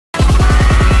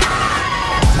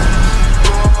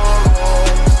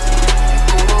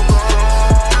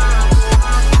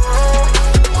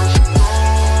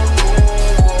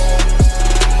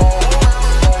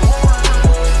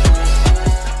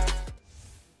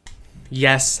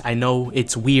Yes, I know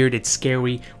it's weird, it's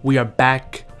scary. We are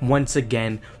back once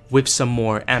again with some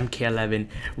more MK11.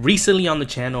 Recently on the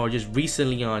channel, or just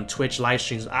recently on Twitch live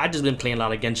streams, I've just been playing a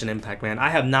lot of Genshin Impact, man. I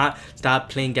have not stopped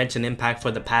playing Genshin Impact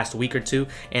for the past week or two,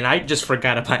 and I just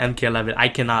forgot about MK11. I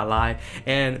cannot lie.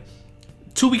 And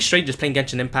 2 weeks straight just playing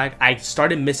Genshin Impact, I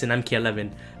started missing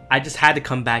MK11. I just had to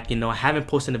come back, you know. I haven't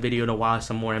posted a video in a while,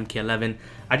 some more MK11.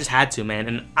 I just had to, man,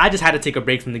 and I just had to take a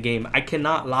break from the game. I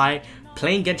cannot lie,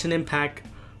 playing Genshin Impact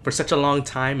for such a long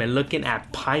time and looking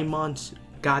at Paimon's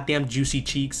goddamn juicy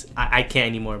cheeks, I can't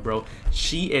anymore, bro.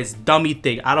 She is dummy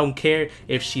thick. I don't care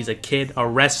if she's a kid.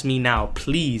 Arrest me now,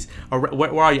 please.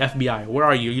 Where are you, FBI? Where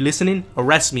are you? You listening?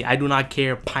 Arrest me. I do not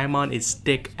care. Paimon is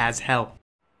thick as hell.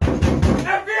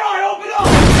 FBI, open up!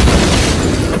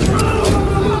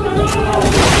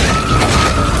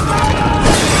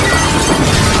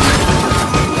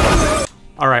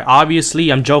 Alright,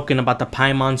 obviously I'm joking about the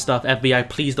Paimon stuff. FBI,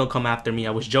 please don't come after me.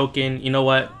 I was joking. You know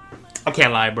what? I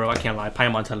can't lie, bro. I can't lie.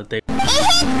 Paimon's hella thick.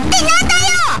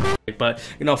 But,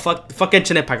 you know, fuck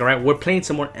Genshin Impact, alright? We're playing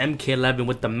some more MK11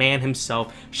 with the man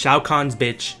himself, Shao Kahn's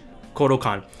bitch, Kotal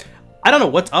kahn. I don't know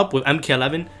what's up with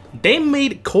MK11. They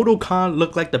made Kotal kahn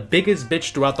look like the biggest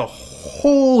bitch throughout the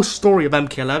whole story of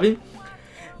MK11.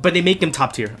 But they make him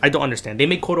top tier. I don't understand. They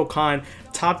make Kotal kahn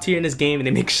top tier in this game, and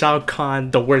they make Shao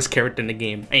Kahn the worst character in the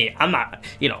game. Hey, I'm not,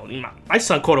 you know, my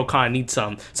son Kotal kahn needs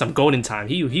some golden time.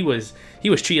 He was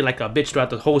treated like a bitch throughout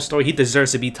the whole story. He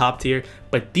deserves to be top tier.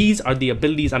 But these are the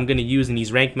abilities I'm gonna use in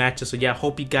these ranked matches. So yeah,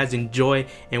 hope you guys enjoy,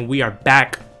 and we are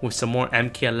back with some more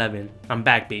MK11. I'm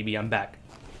back, baby. I'm back.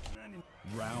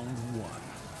 Round one.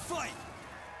 Fight!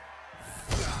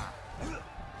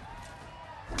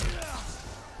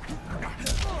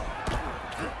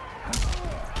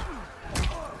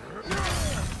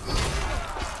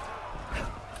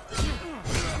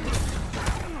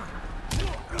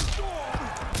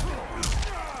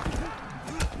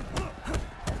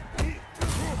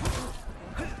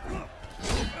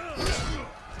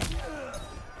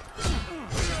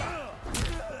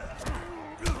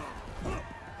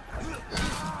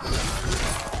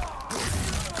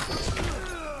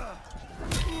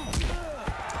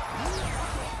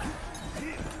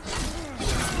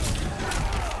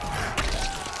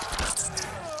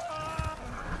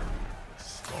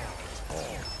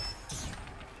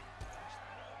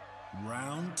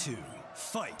 Round two.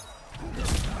 Fight!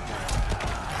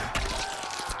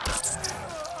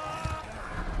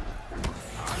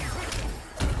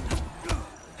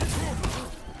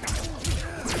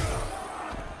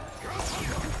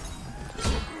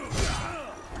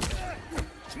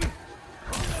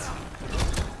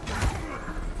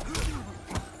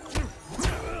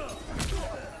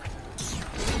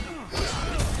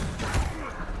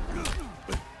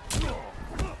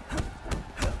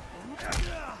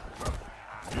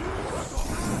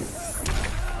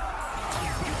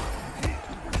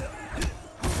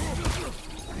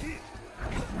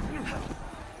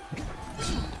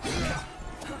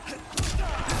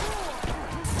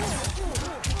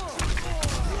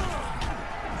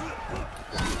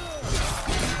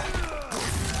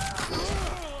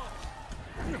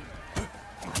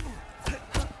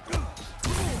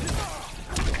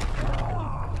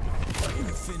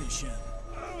 Finish him.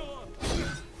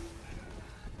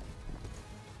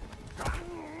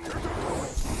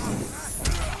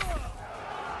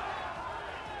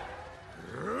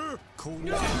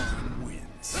 Kotal kahn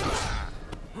wins.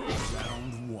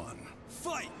 Round one.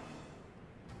 Fight!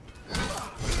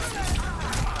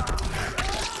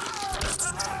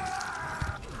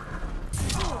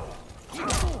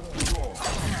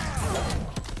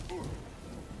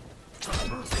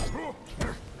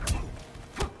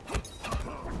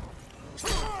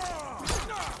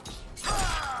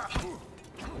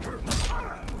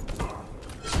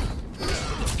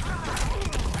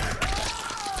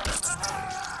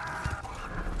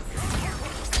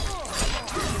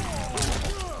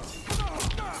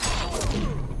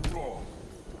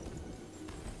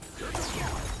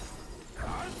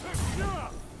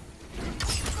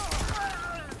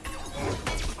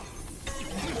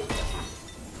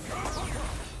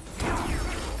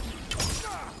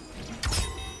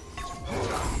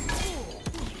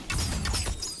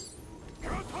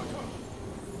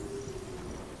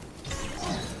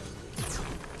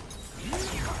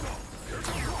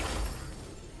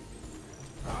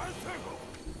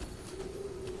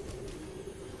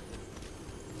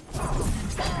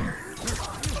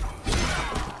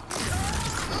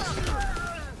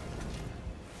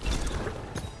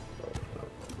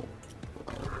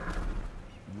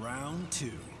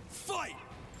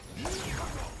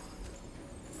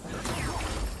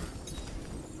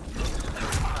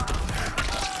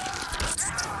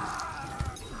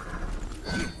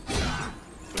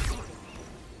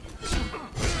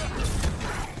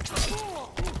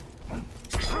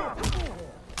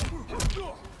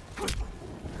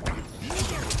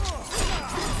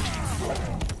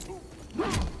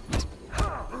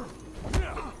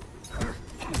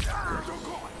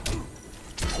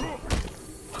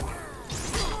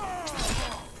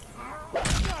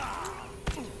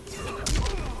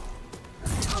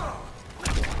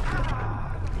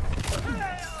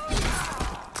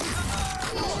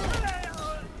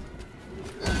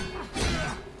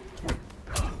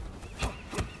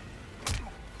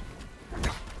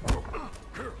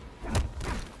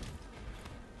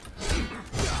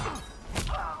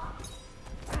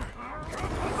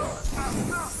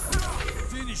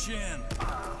 him.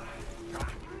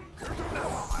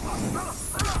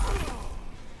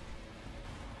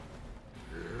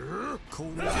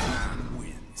 Kotal kahn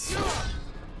wins.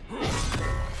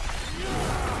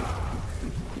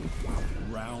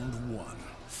 Round 1.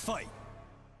 Fight.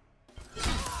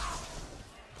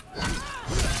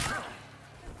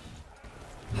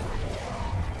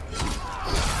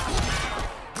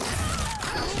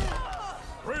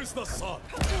 Praise the sun!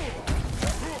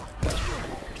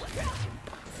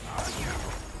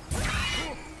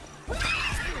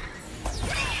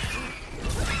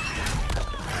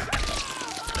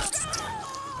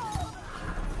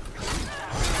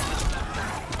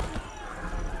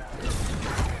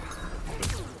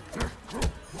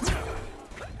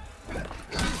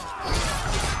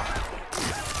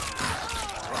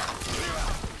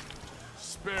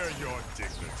 Spare your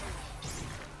dignity.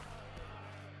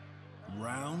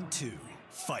 Round 2.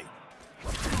 Fight.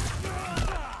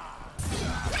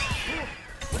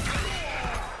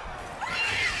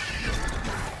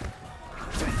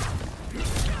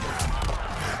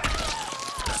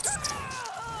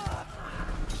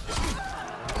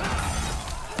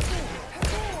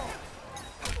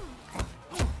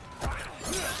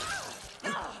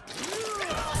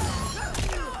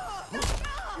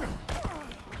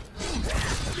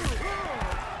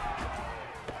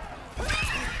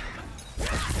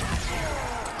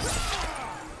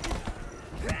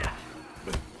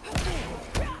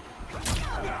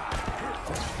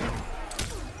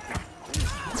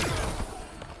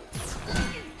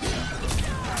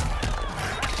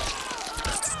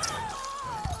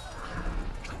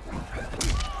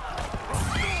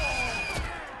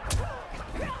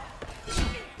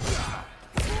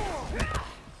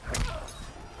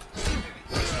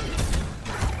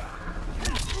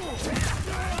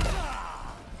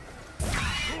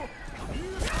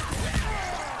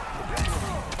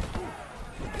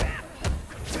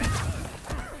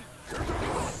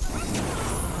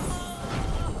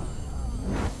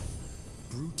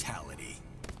 Brutality.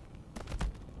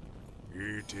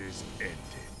 It is ended.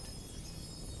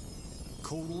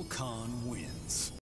 Kotal Kahn wins.